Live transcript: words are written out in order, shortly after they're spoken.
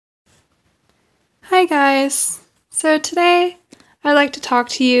Hi guys! So today I'd like to talk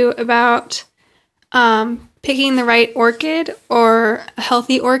to you about picking the right orchid or a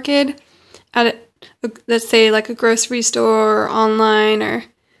healthy orchid at let's say like a grocery store or online or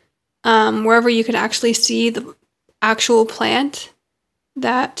wherever you can actually see the actual plant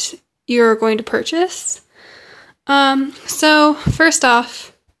that you're going to purchase. So first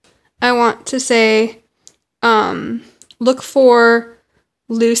off, I want to say look for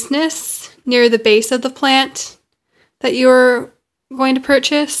looseness near the base of the plant that you're going to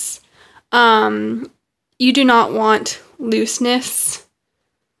purchase. You do not want looseness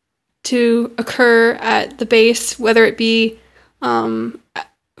to occur at the base, whether it be from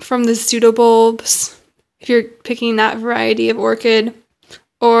the pseudobulbs, if you're picking that variety of orchid,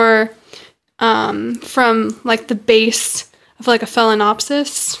 or from like the base of like a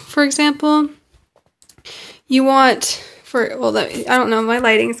phalaenopsis, for example. You want I don't know, my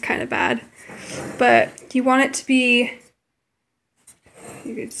lighting's kind of bad, but you want it to be,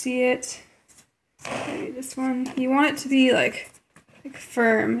 you can see it, maybe this one, you want it to be like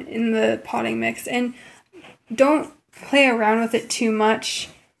firm in the potting mix, and don't play around with it too much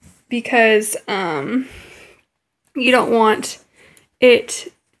because you don't want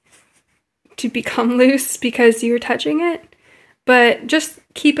it to become loose because you're touching it, but just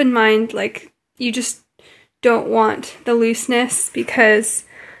keep in mind, like, you just don't want the looseness because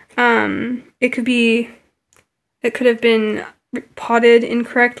it could have been potted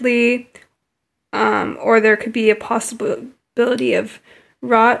incorrectly, or there could be a possibility of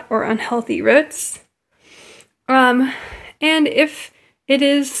rot or unhealthy roots. And if it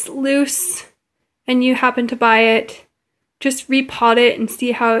is loose and you happen to buy it, just repot it and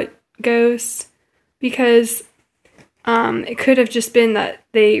see how it goes, because it could have just been that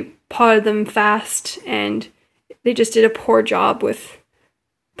they potted them fast and they just did a poor job with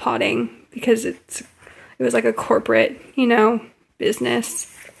potting because it was like a corporate,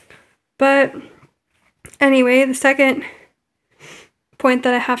 business. But anyway, the second point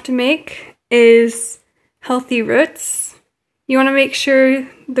that I have to make is healthy roots. You want to make sure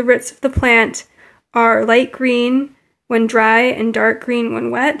the roots of the plant are light green when dry and dark green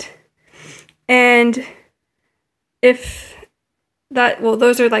when wet. And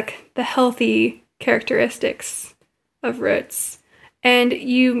those are like the healthy characteristics of roots. And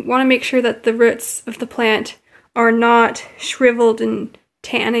you want to make sure that the roots of the plant are not shriveled and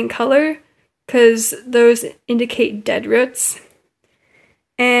tan in color, because those indicate dead roots.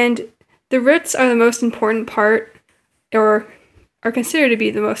 And the roots are the most important part, or are considered to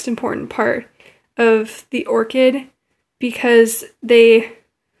be the most important part of the orchid, because they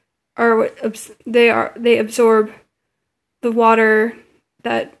absorb the water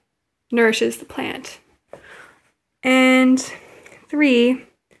that nourishes the plant. And 3,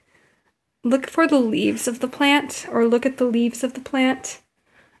 look for the leaves of the plant, or look at the leaves of the plant.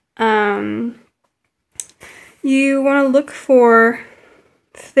 You want to look for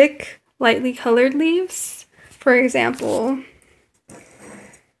thick, lightly colored leaves. For example,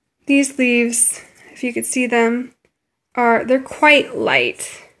 these leaves, if you could see them, they're quite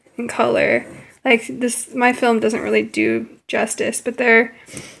light in color. Like this, my film doesn't really do justice, but they're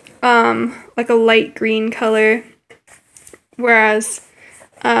like a light green color, whereas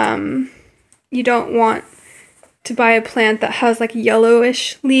you don't want to buy a plant that has like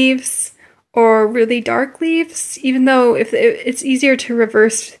yellowish leaves or really dark leaves, even though it's easier to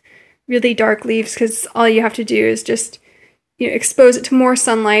reverse really dark leaves because all you have to do is just expose it to more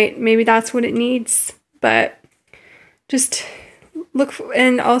sunlight. Maybe that's what it needs, but just look for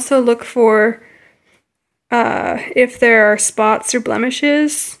if there are spots or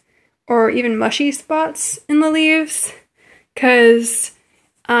blemishes or even mushy spots in the leaves, because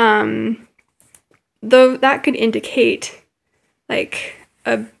though that could indicate like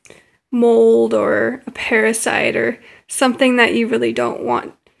a mold or a parasite or something that you really don't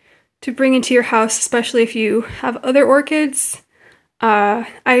want to bring into your house, especially if you have other orchids. I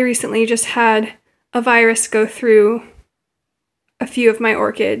recently just had a virus go through a few of my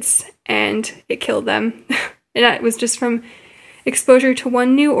orchids and it killed them. And that was just from exposure to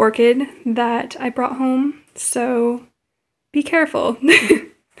one new orchid that I brought home, so be careful.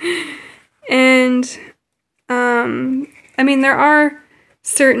 And I mean, there are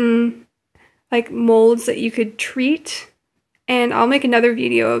certain like molds that you could treat, and I'll make another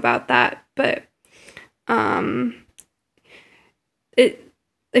video about that, but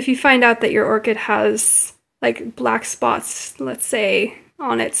if you find out that your orchid has like black spots, let's say,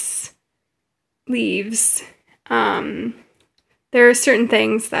 on its leaves, there are certain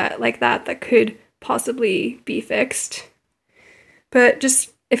things that could possibly be fixed. But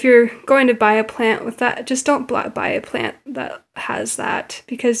just if you're going to buy a plant with that, just don't buy a plant that has that,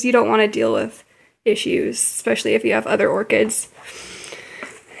 because you don't want to deal with issues, especially if you have other orchids.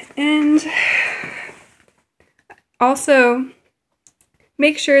 And also,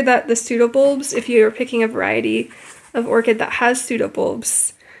 make sure that the pseudobulbs, if you're picking a variety of orchid that has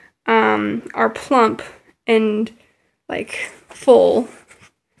pseudobulbs, are plump and like full.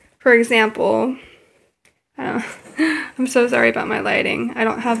 For example, I'm so sorry about my lighting. I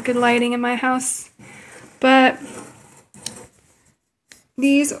don't have good lighting in my house, but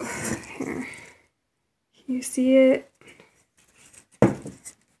these, here, you see it?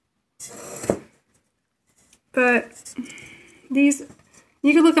 But these,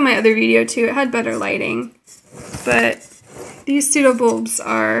 you could look at my other video too, it had better lighting, but these pseudobulbs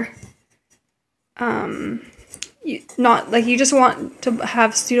are not, like, you just want to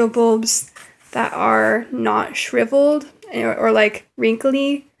have pseudobulbs that are not shriveled or like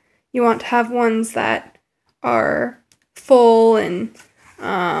wrinkly. You want to have ones that are full and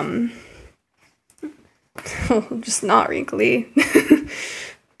just not wrinkly.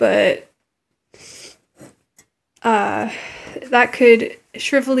 But that could,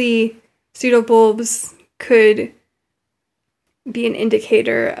 shrivelly pseudobulbs could be an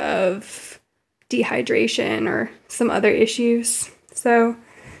indicator of dehydration or some other issues. So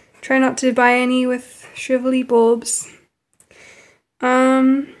try not to buy any with shrivelly bulbs.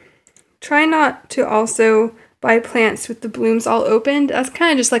 Try not to also buy plants with the blooms all opened. That's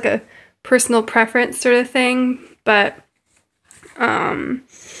kind of just like a personal preference sort of thing, but when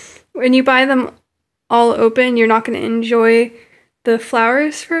you buy them all open, you're not going to enjoy the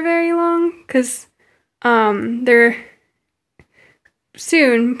flowers for very long, because they're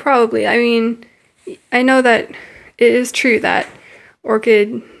soon, probably. I mean, I know that it is true that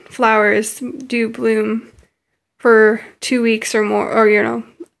orchid flowers do bloom for 2 weeks or more, or, you know,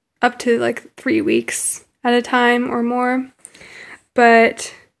 up to like 3 weeks at a time or more.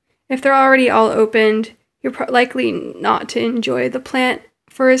 But if they're already all opened, you're likely not to enjoy the plant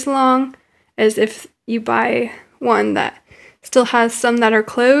for as long as if you buy one that still has some that are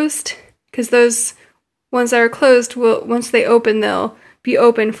closed, because those ones that are closed will, once they open, they'll be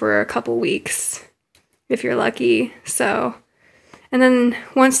open for a couple weeks if you're lucky. So, and then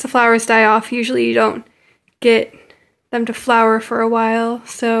once the flowers die off, usually you don't get them to flower for a while.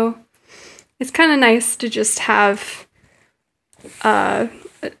 So it's kind of nice to just have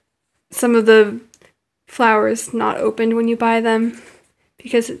some of the flowers not opened when you buy them,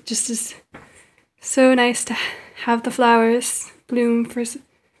 because it just is so nice to have the flowers bloom for,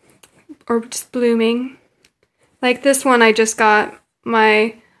 or just blooming. Like this one I just got,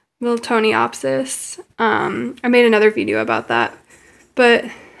 my Miltoniopsis. I made another video about that, but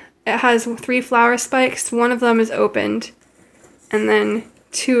it has 3 flower spikes. One of them is opened, and then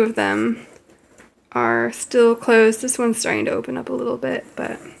 2 of them are still closed. This one's starting to open up a little bit,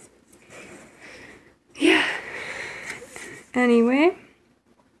 but yeah. Anyway,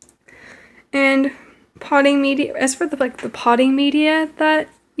 and potting media, as for the potting media that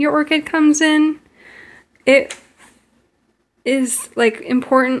your orchid comes in, it is like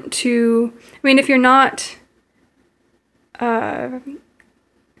important to, I mean, if you're not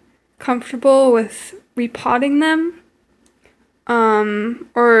comfortable with repotting them,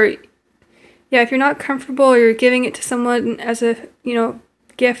 or yeah, if you're not comfortable, or you're giving it to someone as a, you know,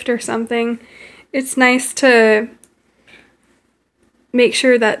 gift or something, it's nice to make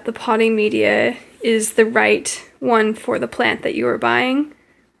sure that the potting media is the right one for the plant that you are buying,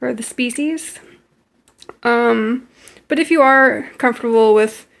 or the species. But if you are comfortable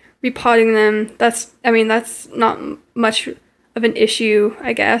with repotting them, that's, I mean, that's not much of an issue,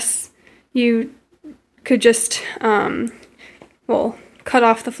 I guess. You could just, well, cut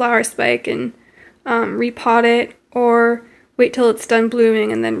off the flower spike and repot it, or wait till it's done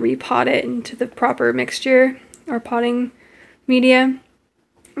blooming and then repot it into the proper mixture or potting media.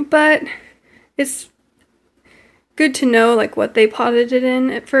 But it's good to know like what they potted it in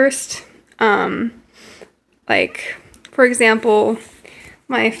at first. Like, for example,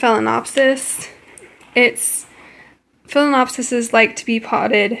 my Phalaenopsis, Phalaenopsises like to be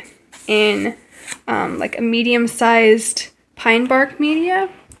potted in like a medium-sized pine bark media,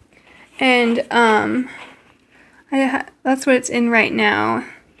 and that's what it's in right now,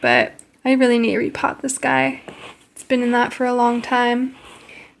 but I really need to repot this guy. It's been in that for a long time.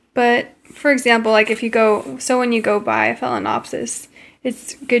 But for example, like if you go, so when you go buy a Phalaenopsis,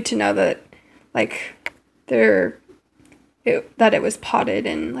 it's good to know that like that it was potted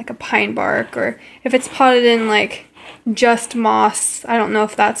in like a pine bark, or if it's potted in like just moss, I don't know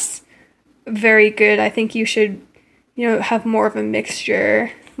if that's very good. I think you should, you know, have more of a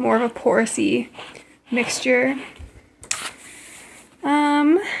mixture more of a porous-y mixture.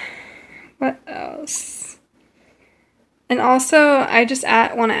 What else? And also, I just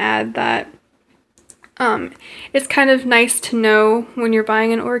want to add that it's kind of nice to know when you're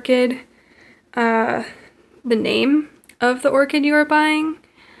buying an orchid, the name of the orchid you are buying.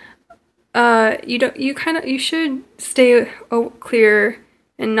 You should stay clear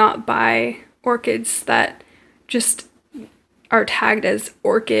and not buy orchids that just are tagged as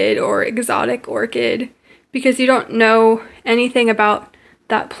orchid or exotic orchid, because you don't know anything about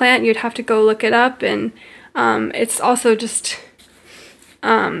that plant. You'd have to go look it up, and it's also just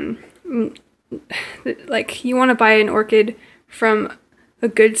like, you want to buy an orchid from a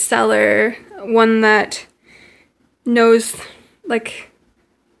good seller, one that knows like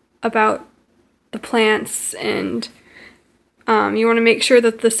about the plants, and you want to make sure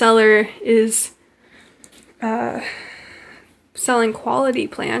that the seller is selling quality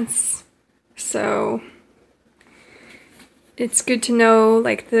plants. So it's good to know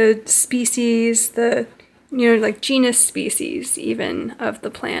like the species, the like genus species even of the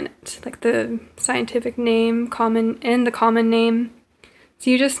plant, like the scientific name, common name. So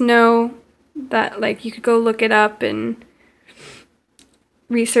you just know that, like, you could go look it up and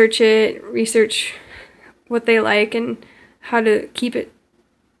research what they like and how to keep it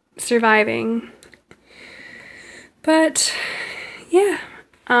surviving. But yeah,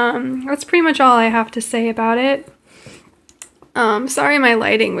 that's pretty much all I have to say about it. Sorry my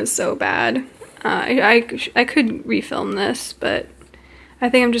lighting was so bad. I could refilm this, but I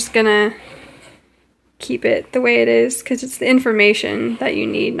think I'm just gonna keep it the way it is, because it's the information that you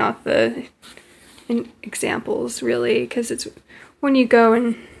need, not the examples, really, because it's when you go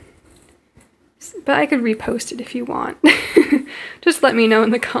and... But I could repost it if you want. Just let me know in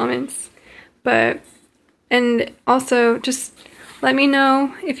the comments. And also, just let me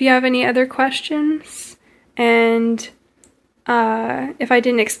know if you have any other questions, and if I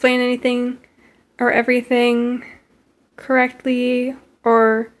didn't explain anything or everything correctly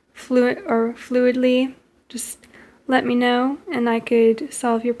or fluidly, just let me know and I could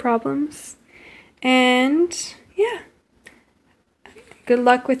solve your problems. And yeah, good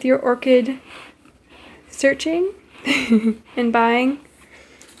luck with your orchid searching and buying,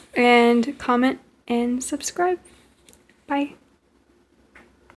 and comment and subscribe. Bye.